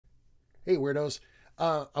Hey, weirdos.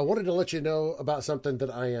 I wanted to let you know about something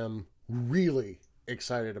that I am really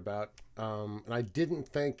excited about. And I didn't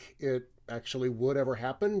think it actually would ever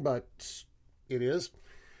happen, but it is.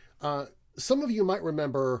 Uh, some of you might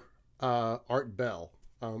remember Art Bell.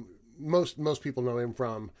 Most people know him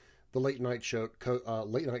from the late night show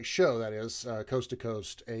that is, Coast to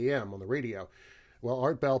Coast AM on the radio. Well,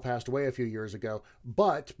 Art Bell passed away a few years ago,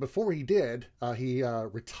 but before he did, he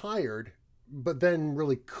retired, but then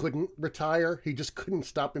really couldn't retire. He just couldn't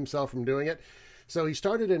stop himself from doing it. So he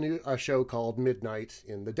started a show called Midnight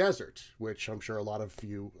in the Desert, which I'm sure a lot of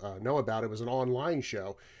you know about. It was an online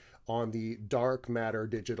show on the Dark Matter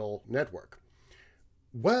Digital Network.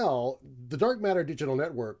 Well, the Dark Matter Digital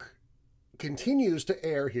Network continues to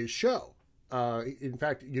air his show. In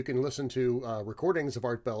fact, you can listen to recordings of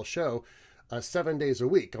Art Bell's show 7 days a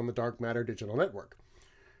week on the Dark Matter Digital Network.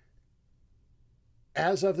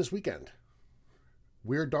 As of this weekend,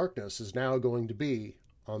 Weird Darkness is now going to be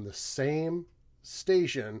on the same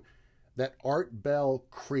station that Art Bell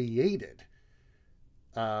created,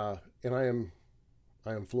 and I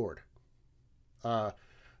am floored. Uh,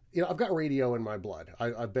 I've got radio in my blood.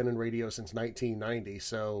 I've been in radio since 1990,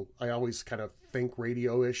 so I always kind of think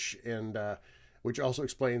radio-ish, and which also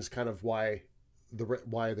explains kind of why the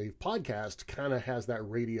podcast kind of has that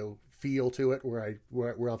radio feel to it, where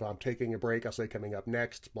if I'm taking a break, I'll say coming up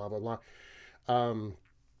next, blah blah blah.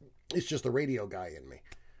 It's just the radio guy in me.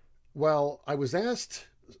 Well, I was asked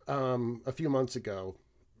a few months ago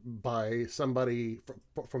by somebody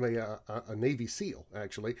from a Navy SEAL,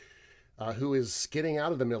 actually, who is getting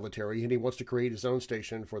out of the military, and he wants to create his own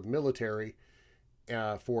station for the military,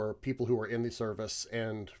 for people who are in the service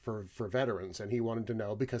and for veterans. And he wanted to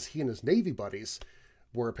know, because he and his Navy buddies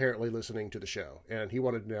were apparently listening to the show, and he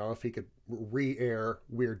wanted to know if he could re-air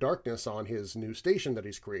Weird Darkness on his new station that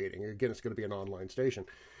he's creating. Again, it's going to be an online station.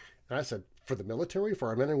 And I said, for the military, for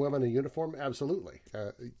our men and women in uniform, absolutely.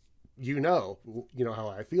 You know how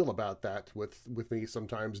I feel about that with me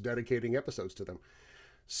sometimes dedicating episodes to them.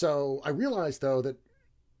 So I realized, though, that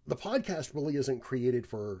the podcast really isn't created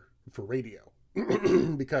for radio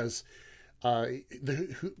because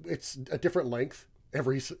it's a different length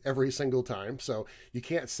every single time. So you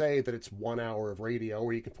can't say that it's 1 hour of radio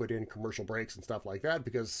where you can put in commercial breaks and stuff like that,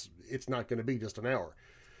 because it's not going to be just an hour.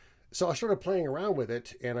 So I started playing around with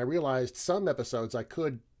it, and I realized some episodes I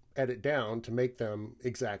could edit down to make them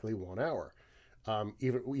exactly 1 hour.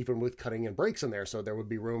 Even with cutting in breaks in there, so there would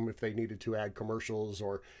be room if they needed to add commercials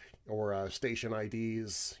or station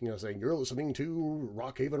IDs, saying you're listening to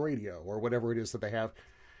Rockhaven Radio or whatever it is that they have.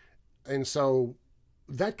 And so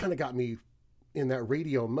that kind of got me in that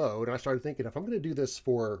radio mode, and I started thinking, if I'm going to do this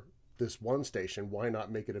for this one station, why not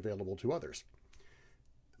make it available to others?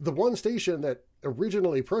 The one station that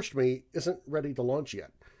originally approached me isn't ready to launch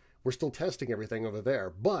yet. We're still testing everything over there,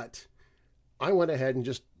 but I went ahead and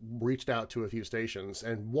just reached out to a few stations,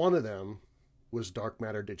 and one of them was Dark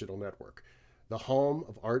Matter Digital Network, the home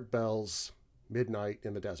of Art Bell's Midnight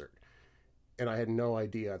in the Desert. And I had no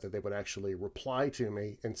idea that they would actually reply to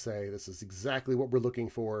me and say, this is exactly what we're looking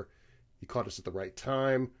for. You caught us at the right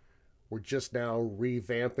time. We're just now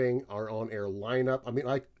revamping our on-air lineup. I mean,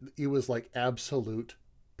 it was like absolute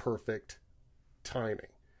perfect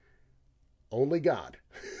timing. Only God,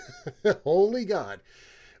 only God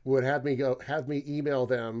would have me email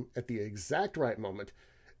them at the exact right moment,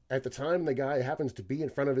 at the time the guy happens to be in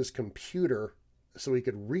front of his computer so he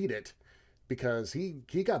could read it, because he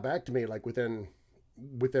got back to me like within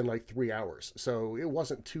like 3 hours. So it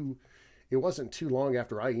wasn't too long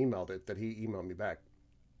after I emailed it that he emailed me back,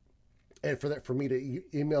 and for me to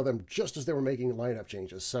email them just as they were making lineup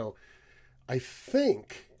changes. So I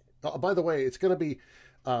think, by the way, it's going to be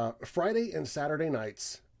Friday and Saturday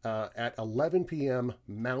nights at 11 p.m.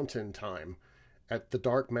 Mountain Time at the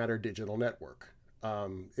Dark Matter Digital Network.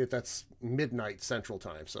 That's midnight Central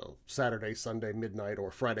Time, so Saturday, Sunday midnight,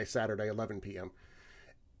 or Friday, Saturday 11 p.m.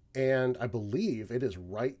 And I believe it is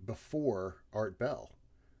right before Art Bell.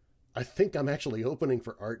 I think I'm actually opening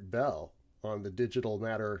for Art Bell on the Digital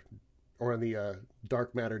Matter, or on the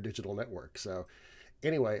Dark Matter Digital Network. So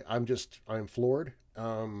anyway, I'm floored.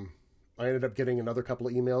 I ended up getting another couple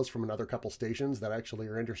of emails from another couple stations that actually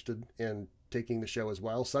are interested in taking the show as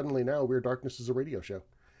well. Suddenly now Weird Darkness is a radio show.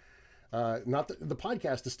 Not the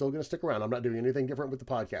podcast is still going to stick around. I'm not doing anything different with the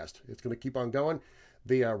podcast. It's going to keep on going.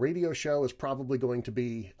 The radio show is probably going to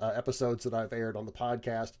be episodes that I've aired on the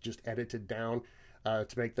podcast, just edited down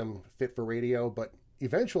to make them fit for radio. But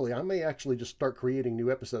eventually I may actually just start creating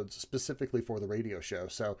new episodes specifically for the radio show.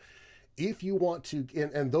 So if you want to,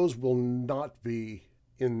 and those will not be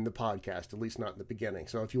in the podcast, at least not in the beginning.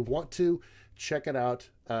 So if you want to check it out,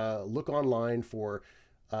 look online for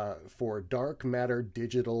Dark Matter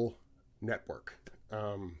Digital Network.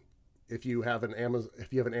 If you have an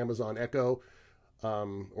Amazon Echo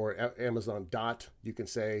or Amazon Dot, you can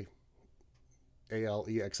say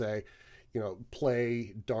Alexa,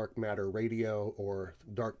 play Dark Matter Radio or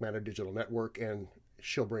Dark Matter Digital Network, and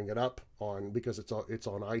she'll bring it up because it's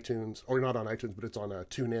on iTunes, or not on iTunes, but it's on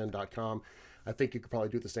TuneIn.com. I think you could probably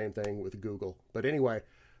do the same thing with Google. But anyway,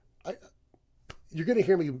 you're going to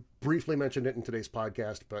hear me briefly mention it in today's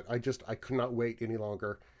podcast, but I could not wait any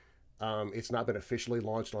longer. It's not been officially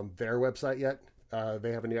launched on their website yet.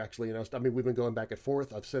 They haven't actually announced. I mean, we've been going back and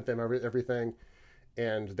forth. I've sent them everything,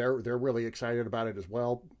 and they're really excited about it as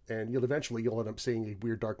well. And you'll end up seeing a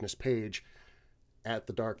Weird Darkness page at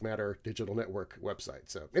the Dark Matter Digital Network website.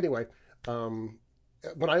 So anyway,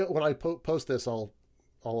 when I post this, I'll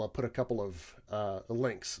put a couple of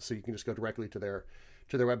links so you can just go directly to their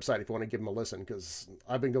website if you want to give them a listen, because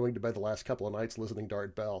I've been going to bed the last couple of nights listening to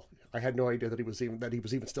Art Bell. I had no idea that he was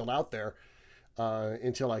even still out there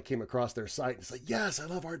until I came across their site. It's like, yes, I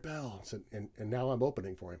love Art Bell, and now I'm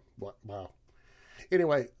opening for him. Wow.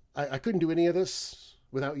 Anyway, I couldn't do any of this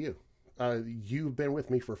without you. You've been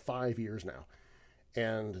with me for 5 years now,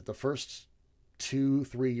 and the first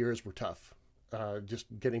 2-3 years were tough. Just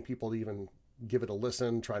getting people to even give it a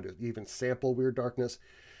listen, try to even sample Weird Darkness.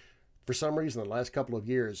 For some reason, the last couple of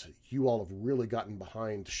years, you all have really gotten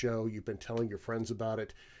behind the show. You've been telling your friends about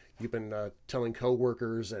it. You've been telling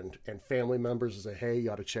coworkers and family members to say, hey,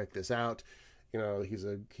 you ought to check this out.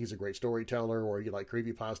 He's a great storyteller, or you like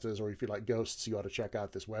creepypastas, or if you like ghosts, you ought to check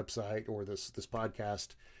out this website or this podcast.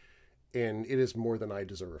 And it is more than I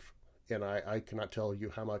deserve. And I cannot tell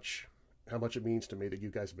you how much it means to me that you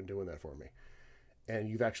guys have been doing that for me. And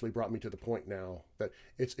you've actually brought me to the point now that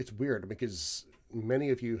it's weird, because many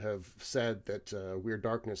of you have said that Weird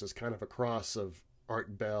Darkness is kind of a cross of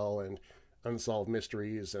Art Bell and Unsolved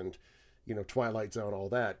Mysteries and Twilight Zone, all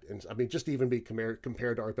that. And I mean, just to even be compared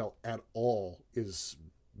to Art Bell at all is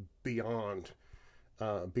beyond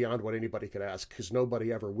what anybody could ask, because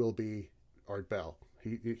nobody ever will be Art Bell.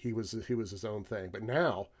 He was his own thing. But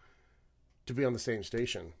now, to be on the same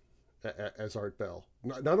station as Art Bell,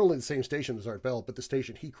 not only the same station as Art Bell, but the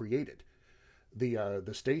station he created,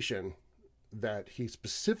 the station that he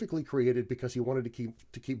specifically created because he wanted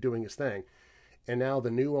to keep doing his thing. And now the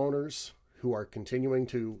new owners who are continuing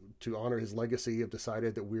to honor his legacy have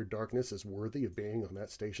decided that Weird Darkness is worthy of being on that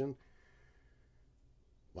station.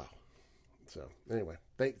 Wow. So anyway,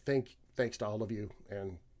 thanks to all of you,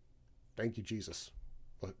 and thank you, Jesus.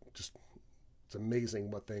 But it's amazing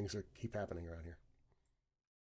what things keep happening around here.